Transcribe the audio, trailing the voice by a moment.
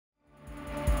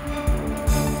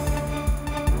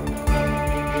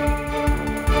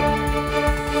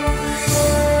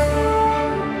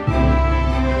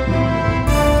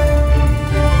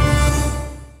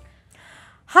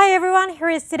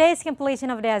is today's compilation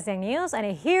of the ASEAN news, and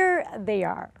here they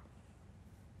are.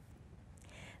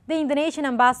 The Indonesian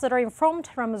ambassador informed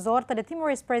Ramazorta, the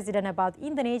Timorese president, about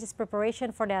Indonesia's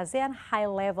preparation for the ASEAN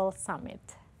high-level summit.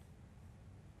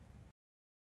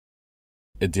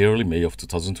 At the early May of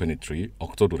 2023,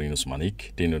 Dorinus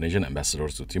Manik, the Indonesian ambassador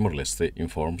to Timor-Leste,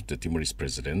 informed the Timorese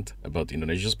president about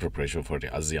Indonesia's preparation for the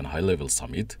ASEAN high-level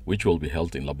summit, which will be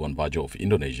held in Labuan Bajo of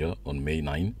Indonesia on May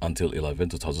 9 until 11,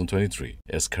 2023,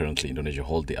 as currently Indonesia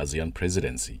holds the ASEAN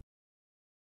presidency.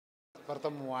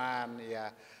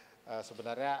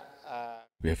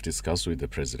 We have discussed with the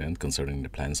president concerning the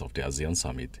plans of the ASEAN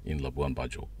summit in Labuan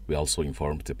Bajo. We also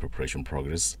informed the preparation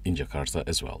progress in Jakarta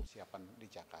as well.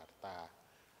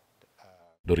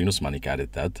 Dorinus Manik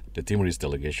added that the Timorese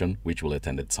delegation, which will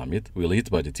attend that summit, will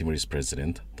lead by the Timorese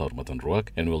president, Taurmatan Ruak,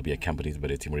 and will be accompanied by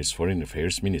the Timorese foreign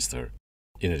affairs minister.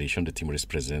 In addition, the Timorese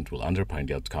president will underpin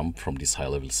the outcome from this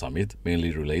high-level summit, mainly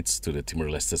relates to the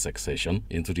Timor-Leste's accession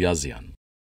into the ASEAN.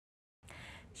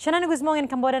 Shanana Guzmão and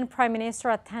Cambodian Prime Minister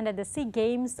attended the SEA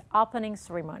Games opening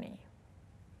ceremony.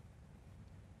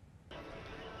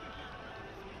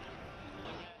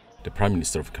 The Prime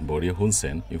Minister of Cambodia, Hun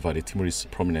Sen, invited Timorese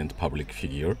prominent public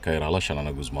figure Kairala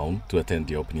Shanana Guzmão to attend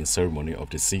the opening ceremony of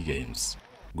the SEA Games.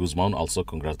 Guzmão also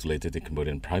congratulated the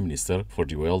Cambodian Prime Minister for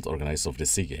the well-organized of the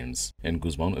SEA Games, and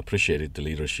Guzmão appreciated the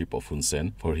leadership of Hun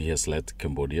Sen, for he has led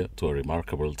Cambodia to a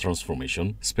remarkable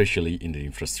transformation, especially in the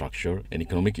infrastructure and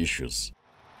economic issues.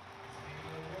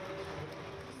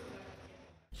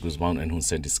 Guzmão and Hun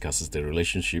Sen discusses the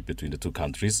relationship between the two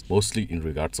countries, mostly in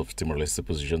regards of Timor-Leste's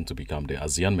position to become the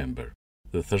ASEAN member.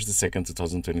 The 32nd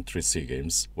 2023 SEA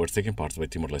Games were taken part by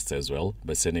Timor-Leste as well,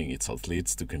 by sending its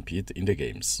athletes to compete in the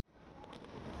Games.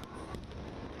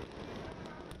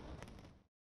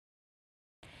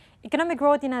 Economic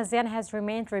growth in ASEAN has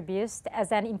remained robust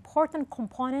as an important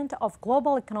component of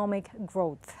global economic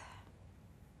growth.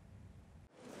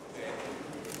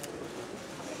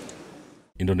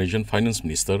 Indonesian Finance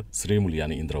Minister Sri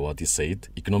Mulyani Indrawati said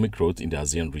economic growth in the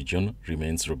ASEAN region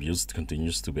remains robust,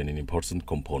 continues to be an important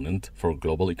component for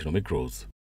global economic growth.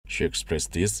 She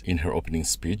expressed this in her opening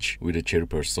speech with the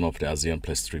chairperson of the ASEAN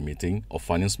Plus 3 meeting of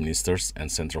finance ministers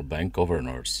and central bank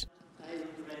governors.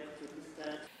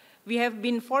 We have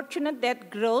been fortunate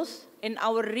that growth in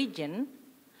our region,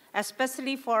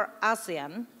 especially for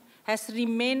ASEAN, has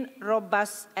remained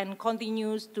robust and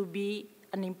continues to be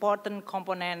an important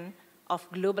component of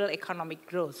global economic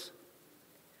growth.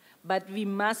 But we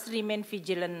must remain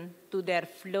vigilant to their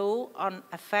flow-on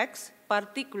effects,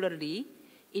 particularly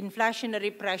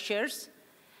inflationary pressures,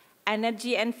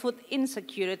 energy and food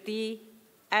insecurity,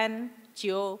 and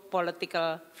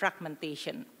geopolitical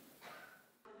fragmentation.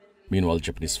 Meanwhile,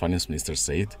 Japanese finance minister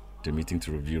said the meeting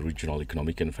to review regional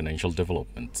economic and financial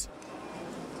development.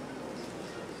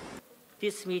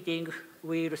 This meeting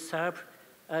will serve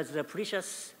as a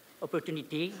precious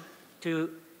opportunity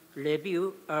to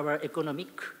review our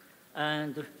economic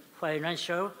and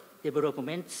financial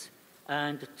developments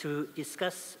and to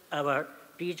discuss our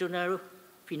regional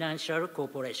financial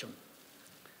cooperation.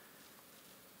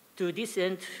 To this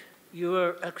end,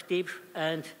 your active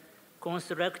and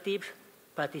constructive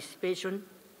participation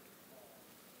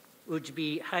would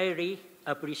be highly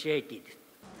appreciated.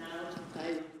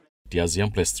 The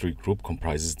ASEAN Plus 3 group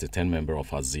comprises the 10 members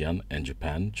of ASEAN and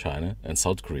Japan, China, and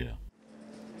South Korea.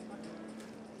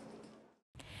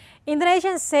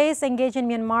 Indonesia says engaging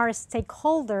Myanmar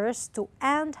stakeholders to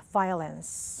end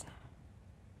violence.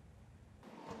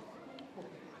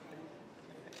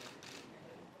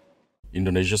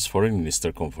 Indonesia's foreign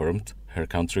minister confirmed her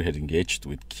country had engaged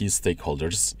with key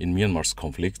stakeholders in Myanmar's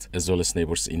conflict, as well as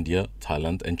neighbors India,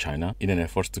 Thailand, and China, in an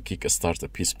effort to kick-start a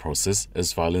peace process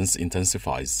as violence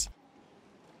intensifies.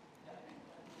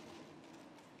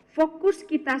 Fokus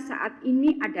kita saat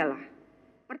ini adalah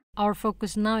Our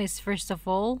focus now is, first of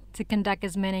all, to conduct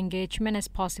as many engagement as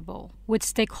possible with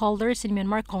stakeholders in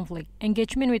Myanmar conflict.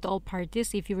 Engagement with all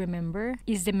parties, if you remember,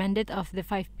 is the mandate of the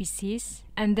 5 PCs.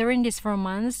 And during these 4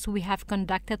 months, we have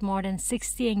conducted more than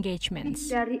 60 engagements.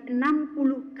 Dari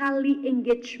 60 kali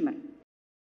engagement.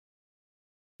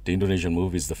 The Indonesian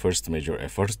move is the first major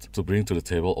effort to bring to the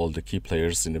table all the key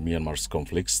players in the Myanmar's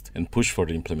conflicts and push for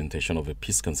the implementation of a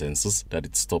peace consensus that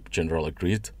its top general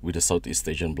agreed with the Southeast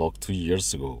Asian bloc 2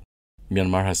 years ago.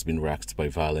 Myanmar has been racked by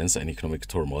violence and economic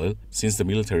turmoil since the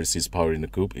military seized power in the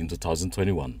coup in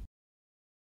 2021.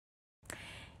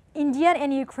 Indian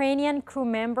and Ukrainian crew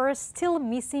members still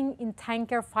missing in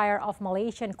tanker fire off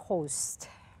Malaysian coast.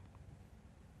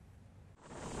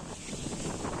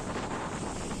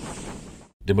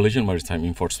 The Malaysian Maritime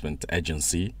Enforcement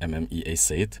Agency, MMEA,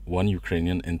 said 1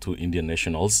 Ukrainian and 2 Indian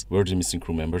nationals were the missing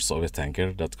crew members of a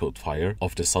tanker that caught fire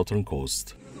off the southern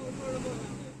coast.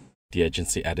 The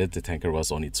agency added the tanker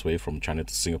was on its way from China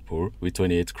to Singapore with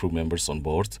 28 crew members on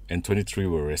board, and 23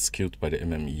 were rescued by the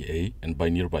MMEA and by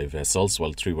nearby vessels,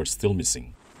 while 3 were still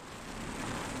missing.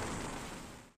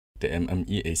 The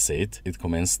MMEA said it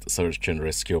commenced search and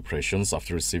rescue operations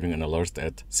after receiving an alert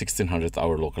at 1600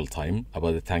 hour local time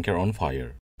about a tanker on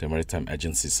fire. The maritime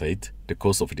agency said the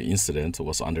cause of the incident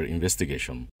was under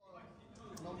investigation.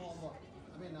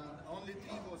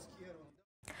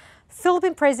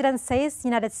 Philippine president says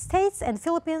United States and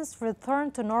Philippines return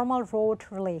to normal road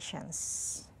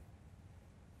relations.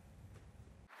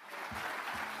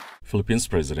 Philippines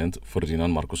President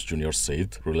Ferdinand Marcos Jr.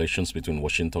 said relations between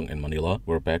Washington and Manila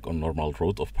were back on normal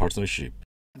road of partnership.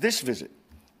 This visit,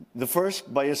 the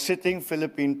first by a sitting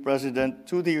Philippine president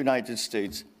to the United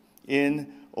States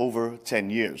in over 10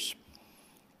 years.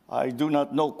 I do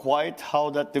not know quite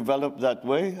how that developed that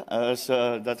way, as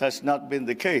that has not been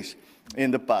the case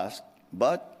in the past,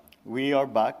 but we are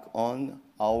back on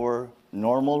our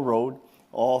normal road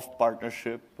of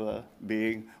partnership,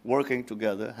 working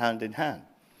together hand in hand.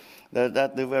 That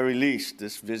at the very least,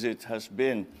 this visit has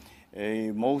been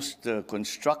a most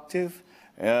constructive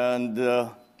and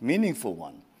meaningful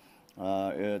one.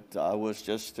 I was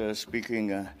just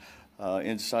speaking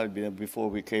inside before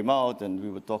we came out, and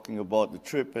we were talking about the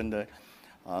trip, and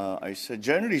I said,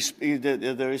 generally speaking,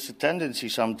 there is a tendency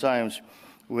sometimes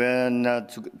when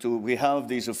we have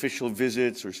these official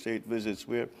visits or state visits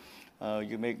where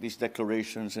you make these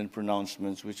declarations and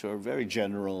pronouncements which are very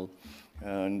general,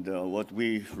 and what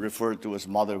we refer to as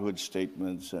motherhood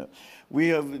statements. We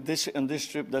have this on this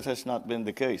trip that has not been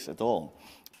the case at all.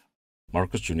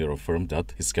 Marcos Jr. affirmed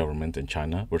that his government and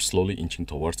China were slowly inching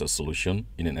towards a solution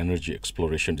in an energy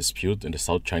exploration dispute in the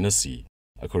South China Sea.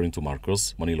 According to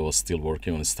Marcos, Manila was still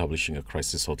working on establishing a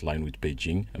crisis hotline with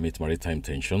Beijing amid maritime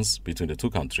tensions between the two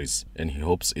countries, and he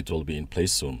hopes it will be in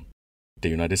place soon. The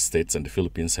United States and the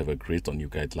Philippines have agreed on a new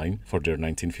guideline for their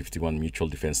 1951 Mutual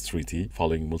Defense Treaty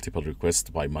following multiple requests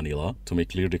by Manila to make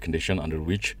clear the condition under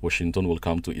which Washington will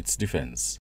come to its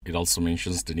defense. It also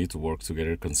mentions the need to work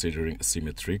together considering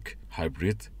asymmetric,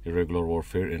 hybrid, irregular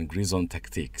warfare and gray zone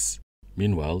tactics.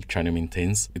 Meanwhile, China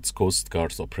maintains its Coast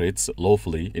Guard operates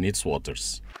lawfully in its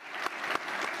waters.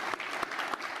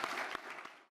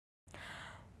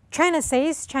 China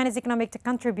says China is economic to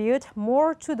contribute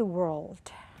more to the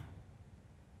world.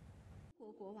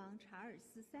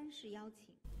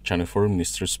 China Foreign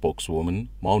Ministry spokeswoman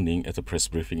Mao Ning at a press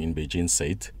briefing in Beijing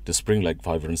said the spring-like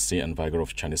vibrancy and vigor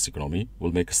of Chinese economy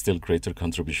will make a still greater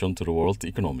contribution to the world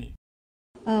economy.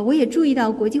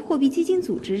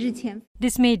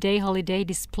 This May Day holiday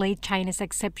displayed China's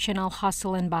exceptional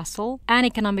hustle and bustle and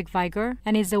economic vigor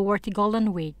and is a worthy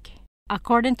Golden Week.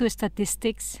 According to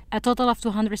statistics, a total of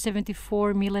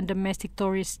 274 million domestic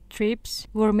tourist trips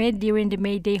were made during the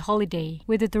May Day holiday,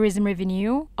 with a tourism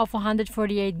revenue of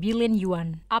 148 billion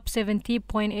yuan, up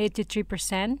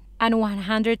 70.83% and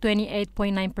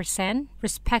 128.9%,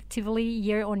 respectively,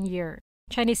 year-on-year.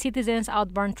 Chinese citizens'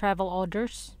 outbound travel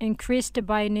orders increased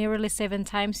by nearly 7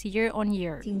 times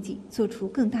year-on-year.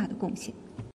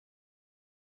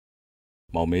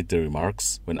 Mao made the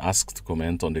remarks when asked to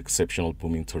comment on the exceptional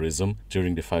booming tourism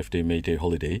during the 5-day May Day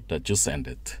holiday that just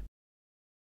ended.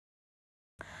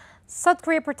 South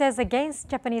Korea protests against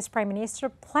Japanese Prime Minister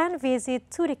planned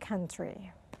visit to the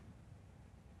country.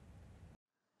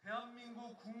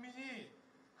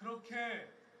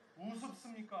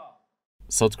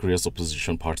 South Korea's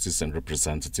opposition parties and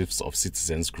representatives of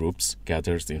citizens groups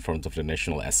gathered in front of the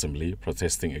National Assembly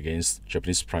protesting against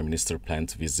Japanese Prime Minister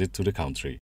planned visit to the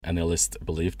country. Analysts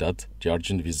believe that the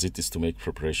urgent visit is to make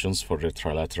preparations for the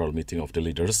trilateral meeting of the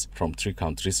leaders from 3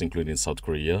 countries including South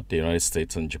Korea, the United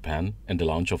States and Japan, and the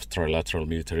launch of trilateral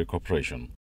military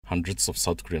cooperation. Hundreds of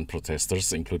South Korean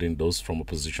protesters, including those from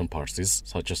opposition parties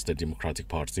such as the Democratic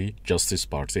Party, Justice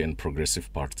Party and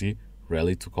Progressive Party,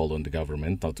 rallied to call on the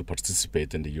government not to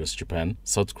participate in the US-Japan,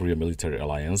 South Korea military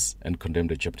alliance and condemn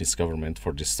the Japanese government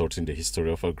for distorting the history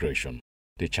of aggression.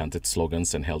 They chanted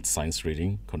slogans and held signs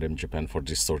reading, condemned Japan for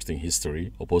distorting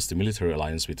history, opposed the military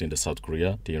alliance between the South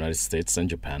Korea, the United States and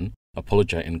Japan,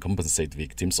 apologize and compensate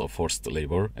victims of forced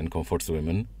labor and comfort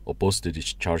women, opposed the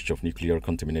discharge of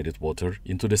nuclear-contaminated water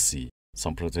into the sea.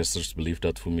 Some protesters believe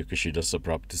that Fumio Kishida's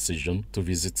abrupt decision to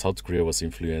visit South Korea was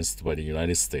influenced by the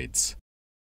United States.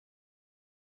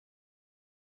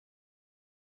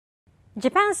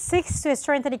 Japan seeks to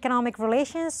strengthen economic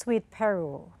relations with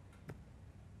Peru.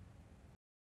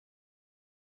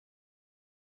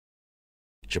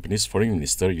 Japanese Foreign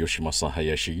Minister Yoshimasa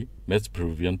Hayashi met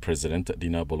Peruvian President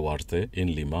Dina Boluarte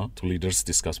in Lima. Two leaders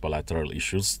discussed bilateral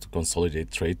issues to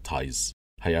consolidate trade ties.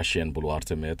 Hayashi and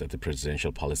Boluarte met at the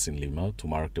presidential palace in Lima to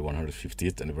mark the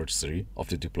 150th anniversary of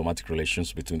the diplomatic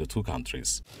relations between the two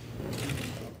countries.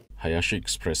 Hayashi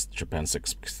expressed Japan's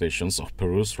expectations of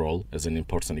Peru's role as an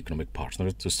important economic partner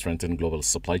to strengthen global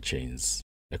supply chains.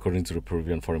 According to the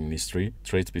Peruvian Foreign Ministry,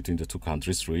 trade between the two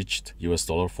countries reached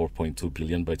 $4.2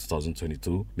 billion by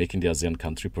 2022, making the ASEAN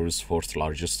country Peru's fourth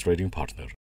largest trading partner.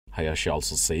 Hayashi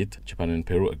also said Japan and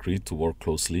Peru agreed to work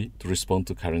closely to respond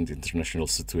to current international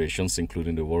situations,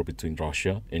 including the war between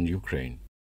Russia and Ukraine.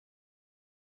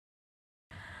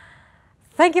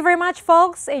 Thank you very much,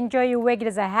 folks. Enjoy your week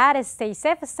ahead. Stay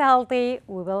safe, stay healthy.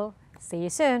 We will see you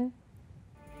soon.